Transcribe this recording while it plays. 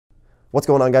What's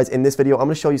going on, guys? In this video, I'm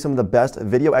going to show you some of the best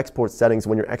video export settings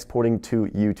when you're exporting to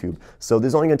YouTube. So this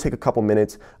is only going to take a couple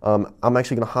minutes. I'm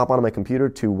actually going to hop onto my computer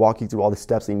to walk you through all the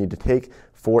steps that you need to take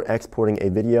for exporting a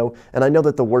video. And I know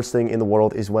that the worst thing in the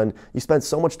world is when you spend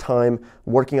so much time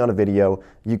working on a video,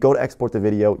 you go to export the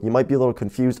video, you might be a little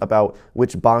confused about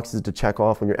which boxes to check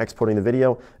off when you're exporting the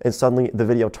video, and suddenly the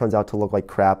video turns out to look like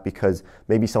crap because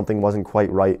maybe something wasn't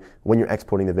quite right when you're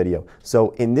exporting the video. So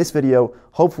in this video,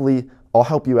 hopefully, I'll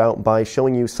help you out by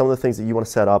showing you some of the things that you want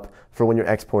to set up for when you're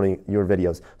exporting your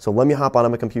videos. So let me hop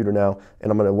on my computer now, and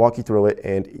I'm going to walk you through it,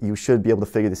 and you should be able to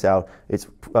figure this out. It's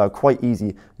quite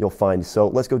easy, you'll find. So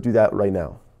let's go do that right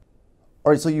now.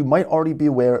 All right, so you might already be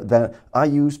aware that I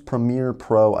use Premiere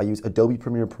Pro, I use Adobe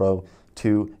Premiere Pro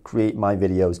to create my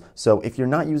videos. So if you're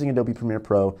not using Adobe Premiere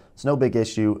Pro, it's no big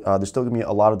issue. There's still going to be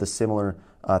a lot of the similar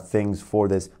things for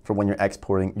this for when you're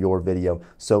exporting your video.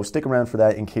 So stick around for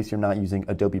that in case you're not using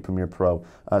Adobe Premiere Pro.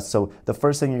 So the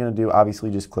first thing you're going to do,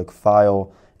 obviously, just click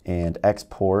File and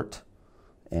Export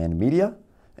and Media.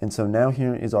 And so now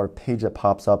here is our page that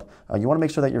pops up. You want to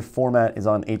make sure that your format is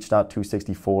on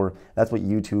H.264. That's what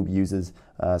YouTube uses.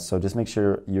 So just make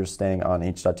sure you're staying on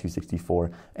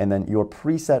H.264. And then your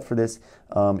preset for this,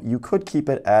 you could keep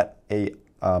it at a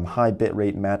high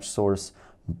bitrate match source,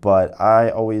 but I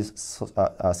always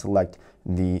select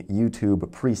the YouTube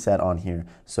preset on here.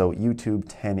 So YouTube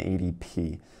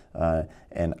 1080p.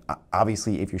 And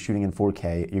obviously, if you're shooting in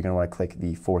 4K, you're going to want to click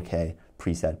the 4K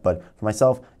preset. But for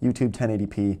myself, YouTube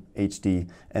 1080p HD,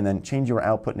 and then change your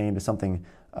output name to something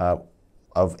of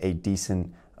a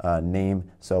decent name.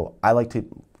 So I like to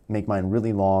make mine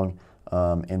really long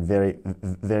and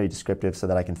very descriptive so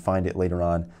that I can find it later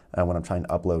on when I'm trying to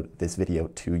upload this video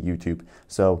to YouTube.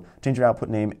 So change your output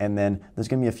name, and then there's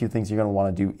going to be a few things you're going to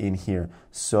want to do in here.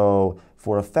 So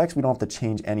for effects, we don't have to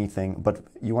change anything, but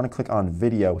you want to click on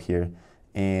video here,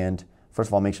 and first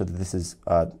of all, make sure that this is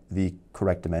the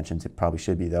correct dimensions. It probably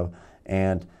should be, though.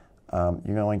 And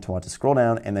you're going to want to scroll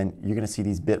down, and then you're going to see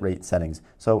these bitrate settings.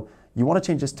 So you want to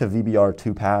change this to VBR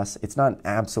 2-pass. It's not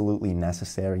absolutely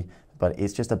necessary, but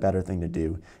it's just a better thing to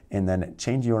do. And then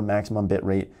change your maximum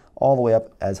bitrate all the way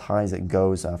up as high as it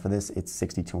goes. For this, it's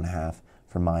 62.5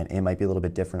 for mine. It might be a little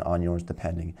bit different on yours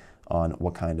depending on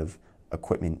what kind of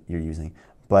equipment you're using.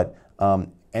 But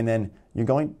and then you're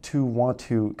going to want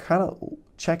to kind of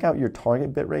check out your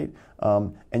target bitrate,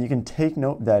 and you can take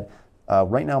note that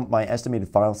right now my estimated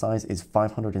file size is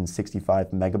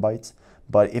 565 megabytes.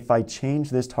 But if I change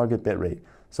this target bitrate,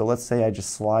 so let's say I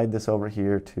just slide this over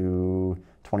here to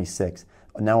 26.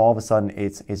 Now all of a sudden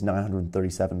it's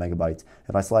 937 megabytes.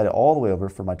 If I slide it all the way over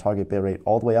for my target bitrate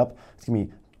all the way up, it's gonna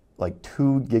be like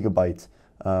 2 gigabytes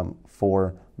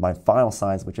for my file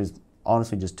size, which is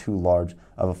honestly just too large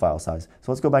of a file size.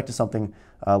 So let's go back to something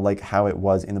like how it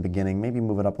was in the beginning, maybe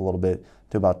move it up a little bit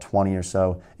to about 20 or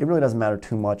so. It really doesn't matter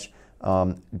too much,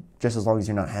 just as long as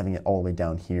you're not having it all the way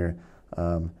down here.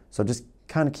 So just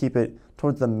kind of keep it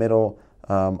towards the middle,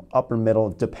 upper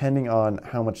middle, depending on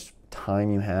how much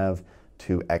time you have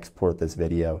to export this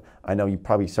video. I know you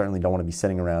probably certainly don't want to be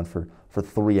sitting around for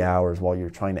 3 hours while you're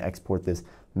trying to export this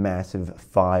massive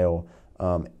file,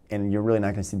 and you're really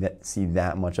not going to see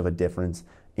that much of a difference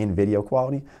in video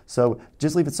quality. So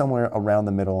just leave it somewhere around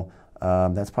the middle.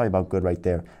 That's probably about good right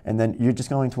there. And then you're just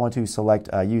going to want to select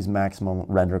use maximum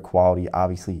render quality.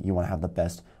 Obviously, you want to have the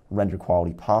best render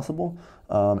quality possible.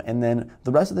 And then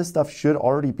the rest of this stuff should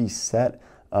already be set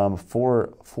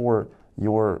for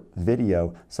your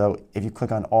video. So if you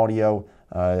click on audio,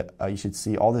 you should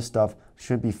see all this stuff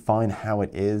should be fine how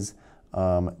it is.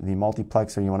 The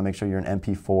multiplexer, you want to make sure you're an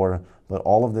MP4, but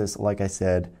all of this, like I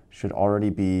said, should already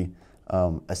be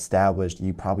established.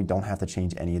 You probably don't have to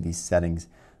change any of these settings.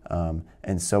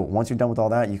 And so once you're done with all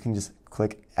that, you can just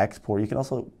click export. You can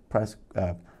also press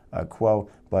Quo,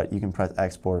 but you can press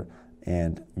export,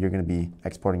 and you're going to be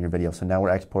exporting your video. So now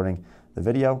we're exporting the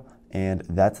video, and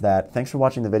that's that. Thanks for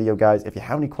watching the video, guys. If you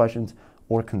have any questions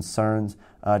or concerns,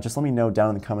 just let me know down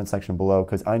in the comment section below,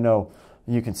 because I know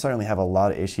you can certainly have a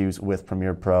lot of issues with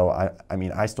Premiere Pro. I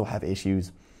mean, I still have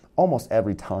issues almost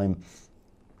every time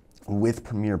with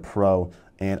Premiere Pro,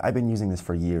 and I've been using this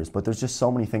for years, but there's just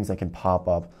so many things that can pop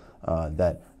up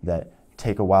that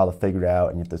take a while to figure out,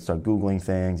 and you have to start Googling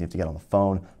things, you have to get on the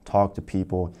phone, talk to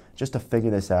people, just to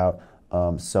figure this out.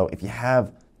 So if you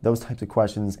have those types of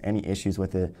questions, any issues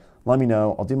with it, let me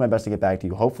know. I'll do my best to get back to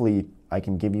you. Hopefully I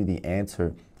can give you the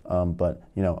answer, but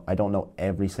you know, I don't know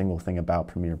every single thing about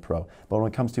Premiere Pro. But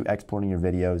when it comes to exporting your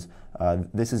videos,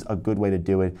 this is a good way to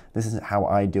do it. This is how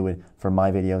I do it for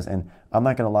my videos, and I'm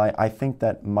not gonna lie, I think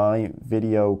that my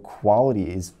video quality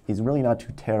is really not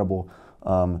too terrible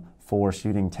for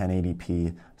shooting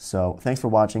 1080p. So thanks for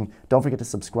watching. Don't forget to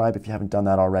subscribe if you haven't done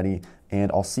that already, and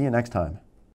I'll see you next time.